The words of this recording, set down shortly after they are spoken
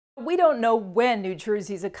We don't know when New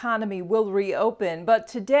Jersey's economy will reopen, but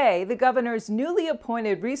today the governor's newly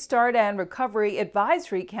appointed Restart and Recovery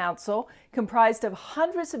Advisory Council, comprised of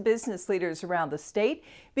hundreds of business leaders around the state,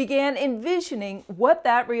 began envisioning what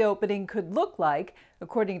that reopening could look like,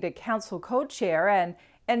 according to council co-chair and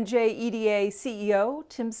NJEDA CEO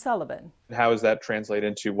Tim Sullivan. How does that translate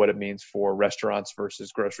into what it means for restaurants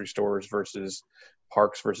versus grocery stores versus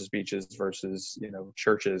parks versus beaches versus,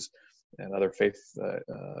 churches and other faith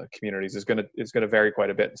communities is going to vary quite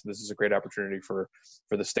a bit. So this is a great opportunity for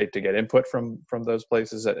the state to get input from those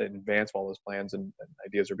places in advance while those plans and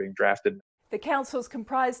ideas are being drafted. The council is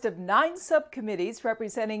comprised of 9 subcommittees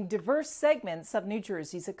representing diverse segments of New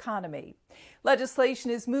Jersey's economy.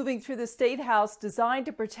 Legislation is moving through the State House designed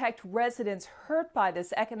to protect residents hurt by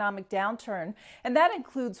this economic downturn, and that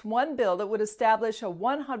includes one bill that would establish a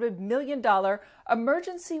 $100 million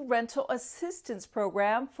emergency rental assistance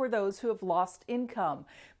program for those who have lost income.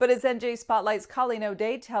 But as NJ Spotlight's Colleen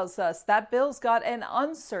O'Day tells us, that bill's got an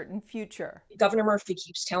uncertain future. Governor Murphy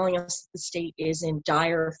keeps telling us the state is in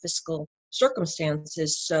dire fiscal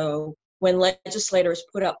circumstances. So when legislators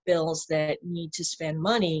put up bills that need to spend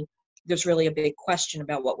money, there's really a big question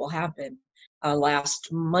about what will happen. Last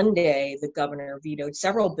Monday, the governor vetoed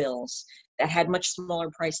several bills that had much smaller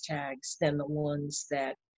price tags than the ones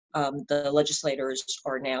that the legislators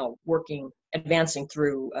are now advancing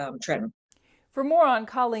through Trenton. For more on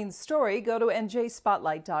Colleen's story, go to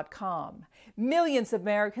njspotlight.com. Millions of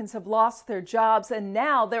Americans have lost their jobs and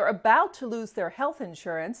now they're about to lose their health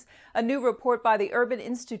insurance. A new report by the Urban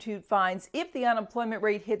Institute finds if the unemployment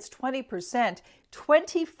rate hits 20%,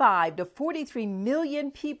 25 to 43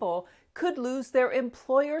 million people could lose their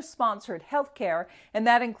employer-sponsored health care, and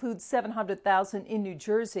that includes 700,000 in New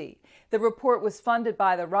Jersey. The report was funded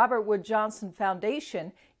by the Robert Wood Johnson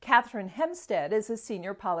Foundation. Catherine Hempstead is a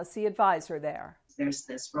senior policy advisor there. There's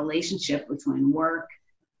this relationship between work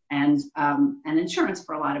and insurance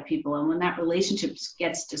for a lot of people, and when that relationship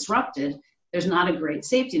gets disrupted, there's not a great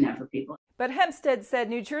safety net for people. But Hempstead said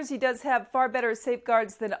New Jersey does have far better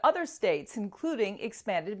safeguards than other states, including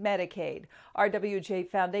expanded Medicaid. RWJ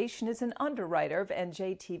Foundation is an underwriter of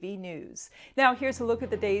NJTV News. Now here's a look at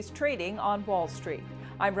the day's trading on Wall Street.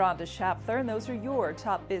 I'm Rhonda Schaffler, and those are your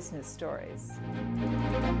top business stories.